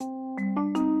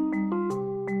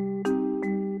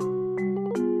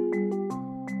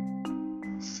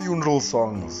funeral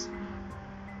songs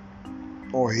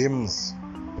or hymns.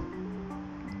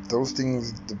 Those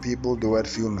things the people do at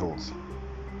funerals.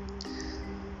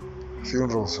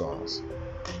 Funeral songs.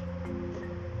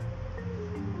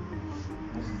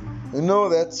 You know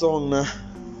that song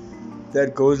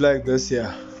that goes like this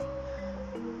here.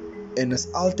 En is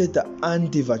altyd 'n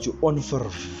auntie wat jy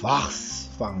onverwags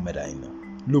vang met hy nou.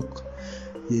 Look,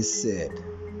 he said,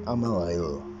 almal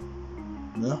huil.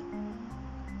 No?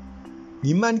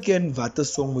 Niemand ken wat 'n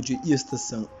song moet jy eers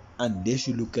sing unless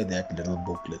you look at that little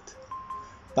booklet.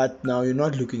 But now you're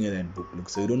not looking at that booklet,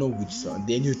 so you don't know which song.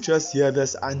 Then you just hear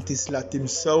this auntie slut him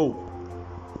so.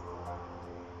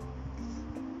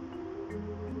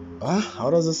 How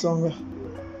does the song go?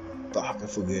 Fuck, I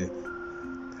forget it.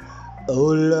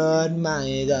 Oh Lord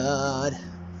my God,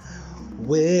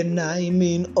 when I'm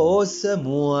in awesome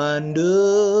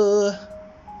wonder.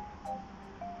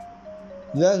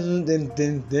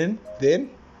 Then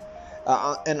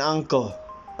an uncle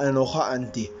and nog 'n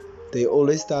auntie, they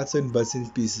always start saying bits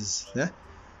and pieces.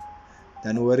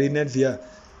 Dan hoor jy net weer.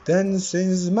 Then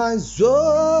sings my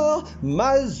soul,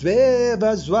 my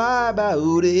zweba zwaba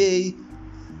ure.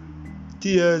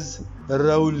 Tears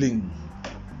rolling.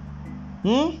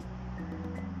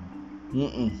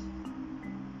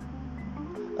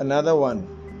 Another one.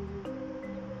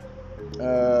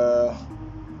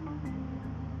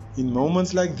 In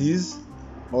moments like these,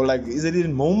 or like, is it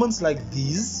in moments like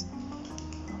these,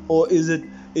 or is it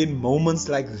in moments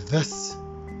like this,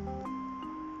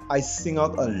 I sing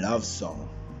out a love song?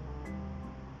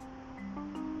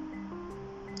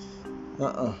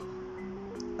 I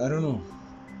don't know.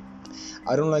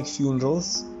 I don't like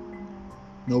funerals.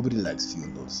 Nobody likes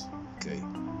funerals, okay?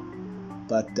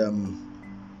 But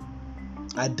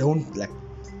I don't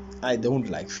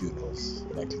like funerals,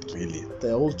 like really.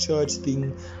 The whole church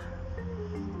thing.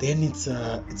 Then it's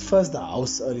first the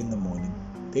house early in the morning.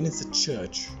 Then it's a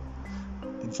church.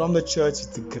 And from the church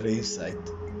it's the gravesite.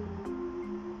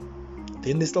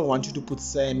 Then they still want you to put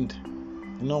sand.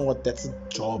 You know what? That's a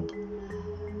job.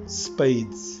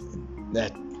 Spades.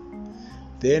 That.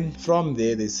 Then from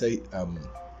there they say,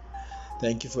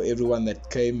 thank you for everyone that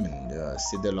came and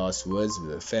said the last words.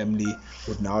 The family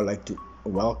would now like to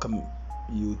welcome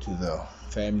you to the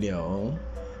family home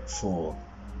for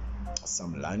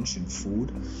some lunch and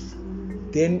food.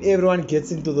 Then everyone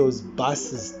gets into those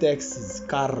buses, taxis,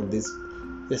 car, this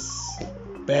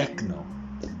back now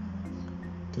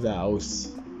to the house.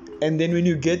 And then when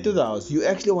you get to the house, you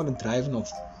actually want to drive now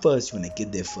first. You want to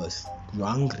get there first. You're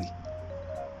hungry.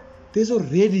 There's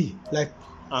already like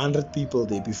 100 people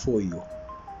there before you.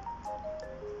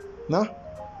 Nah?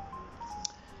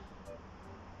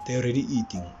 They're already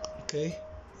eating. Okay?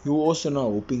 You also now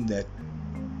hoping that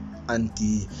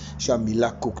Auntie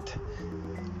Shamila cooked.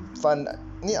 Van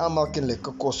nie almal kan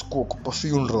lekker kos kook op 'n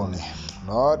funeral nie.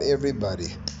 Not everybody.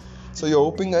 So you're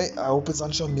hoping, I hope it's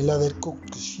Aunt Shamila that cooked,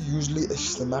 because she usually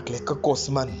she maak lekker kos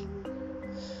man.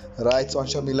 Right, so Aunt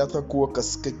Shamila het gekook,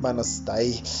 as kyk man, is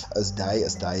die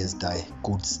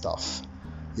good stuff.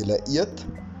 Julle eet,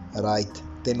 right?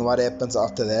 Then what happens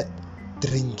after that?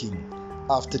 Drinking.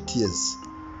 After tears.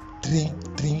 Drink.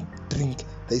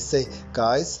 They say,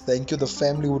 guys, thank you. The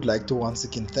family would like to once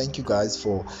again thank you guys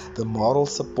for the moral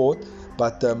support.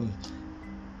 But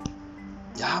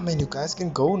yeah, man, you guys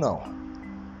can go now.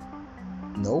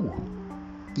 No,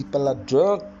 people are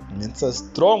drunk. Mense is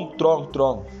strong.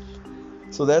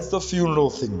 So that's the funeral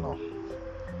thing now.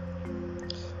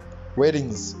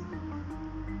 Weddings.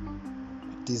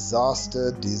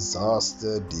 Disaster.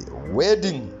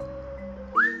 Wedding.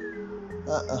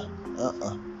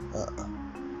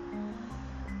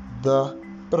 The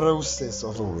process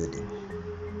of a wedding.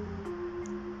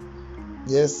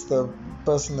 Yes, the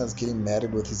person that's getting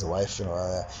married with his wife, you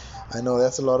know, I know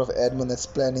that's a lot of admin that's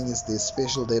planning is their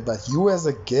special day, but you as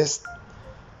a guest,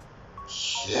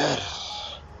 yeah.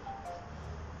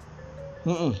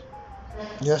 You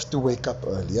have to wake up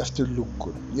early, you have to look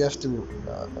good, you have to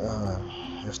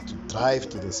drive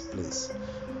to this place,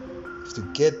 you have to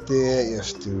get there, you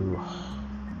have to.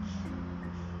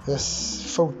 Yes,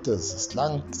 photos, it's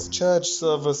long church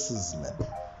services, man.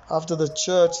 After the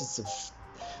church,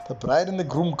 the bride and the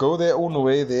groom go their own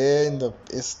way there in the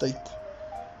estate.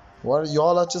 Well,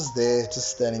 y'all are just there, just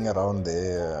standing around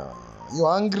there.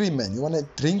 You're hungry, man. You want to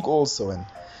drink also,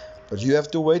 but you have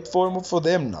to wait for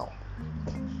them now.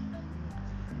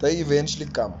 They eventually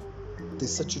come. They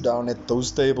sit you down at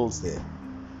those tables there.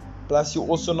 Plus, you're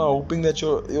also now hoping that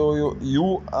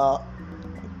you are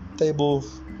table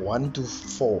 1 to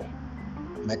 4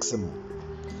 maximum.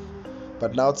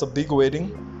 But now it's a big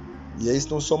wedding. Jy is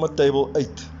nou sommer table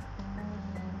 8.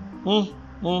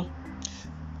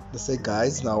 They say,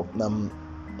 guys, now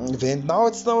event now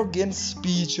it's now again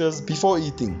speeches before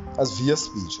eating as via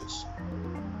speeches.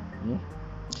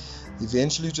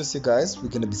 Eventually you just say, guys, we're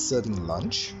gonna be serving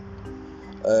lunch.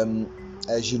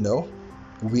 As you know,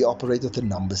 we operate with a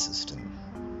number system.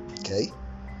 Okay?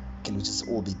 Can we just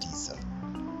all be decent?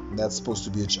 That's supposed to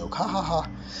be a joke. Ha ha ha.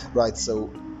 Right, so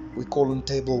we call on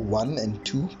table 1 and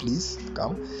 2, please.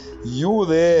 Come. You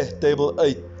there, table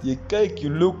 8. You cake, you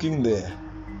looking there.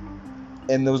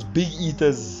 And those big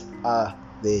eaters are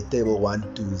there, table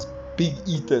 1, 2's big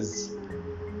eaters.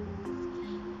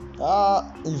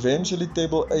 Eventually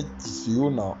table 8 is you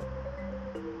now.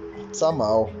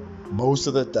 Somehow, most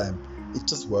of the time, it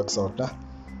just works out, nah?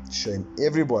 Shame.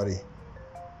 Everybody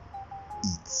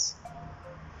eats.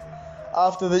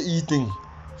 After the eating,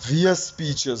 via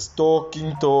speeches,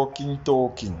 talking.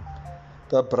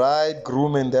 The bride,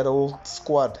 groom, and that whole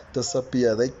squad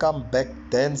disappear. They come back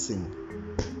dancing.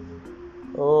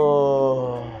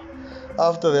 Oh,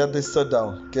 after that they sit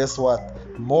down. Guess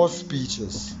what? More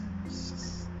speeches.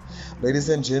 Ladies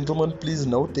and gentlemen, please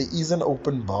note there is an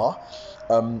open bar.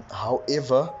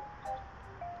 However,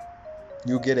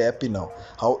 you get happy now.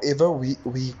 However,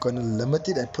 we're gonna limit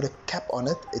it and put a cap on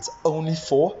it. It's only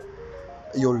for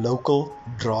your local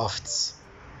drafts.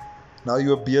 Now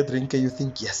you're a beer drinker, you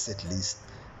think yes at least.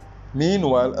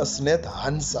 Meanwhile, is net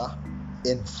Hansa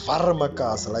en warme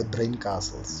castle, like brain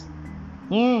castles.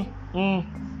 And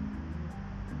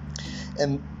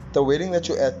the wedding that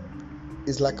you're at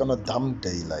is like on a dumb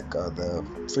day, like the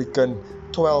freaking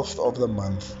 12th of the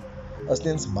month. As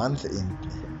net month end.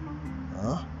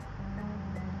 Huh?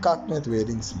 Kak met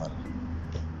weddings, man.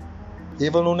 Jy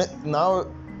wil now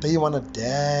they wanna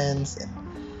dance and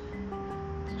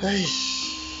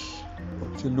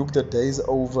if you look the days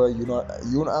over, I'm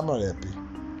not happy.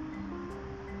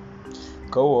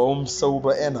 Go home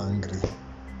sober and hungry.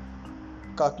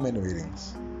 Kak met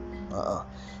weddings.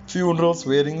 Funerals,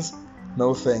 weddings,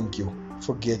 no thank you.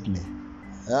 Forget me.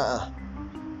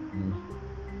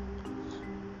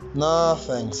 Nah,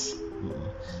 thanks.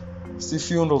 See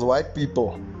funerals, white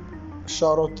people.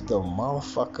 Shout out to the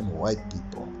motherfucking white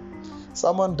people.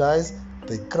 Someone dies,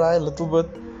 they cry a little bit.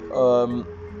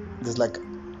 There's like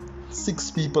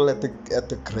 6 people at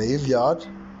the graveyard.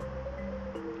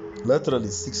 Literally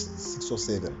 6 or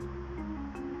 7,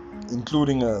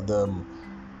 including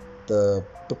the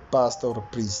pastor or the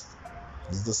priest.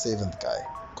 He's the 7th guy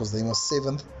because they were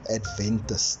Seventh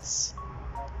Adventists.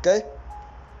 Okay,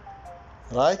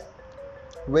 right?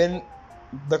 When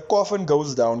the coffin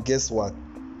goes down, guess what?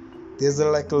 There's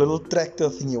like a little tractor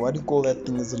thingy. What do you call that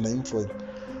thing? There's a name for it.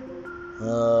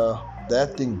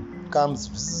 That thing comes,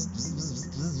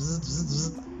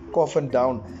 coffin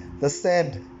down. The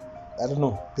sand, I don't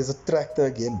know. There's a tractor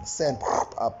again. Sand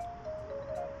up.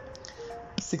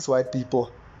 6 white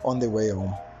people on their way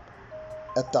home.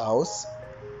 At the house,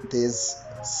 there's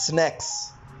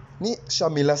snacks. Ni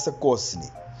Shamila se kos ni.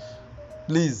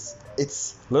 Please,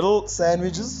 it's little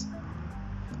sandwiches.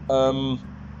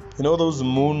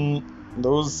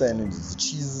 Those sandwiches, the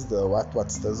cheese, the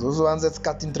what's those ones that's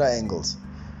cut in triangles.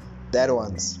 That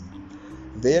ones.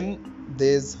 Then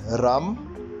there's rum,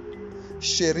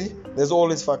 sherry. There's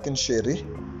always fucking sherry.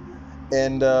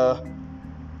 And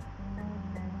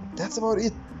that's about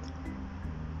it.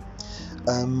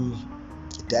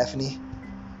 Daphne,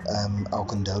 our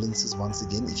condolences once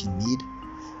again. If you need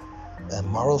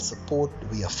moral support,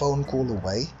 we're a phone call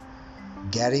away.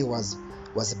 Gary was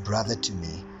a brother to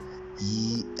me.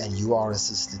 And you are a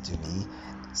sister to me.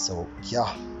 So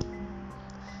yeah,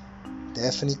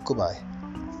 Daphne, goodbye.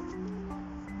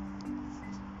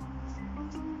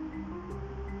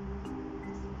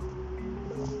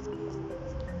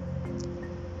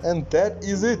 And that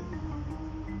is it.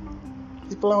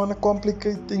 People want to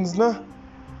complicate things, nah?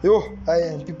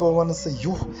 And people want to say,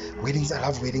 weddings, I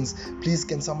love weddings. Please,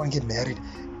 can someone get married?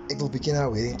 Ek wil begin 'n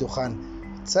wedding toe gaan.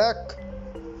 Tsak.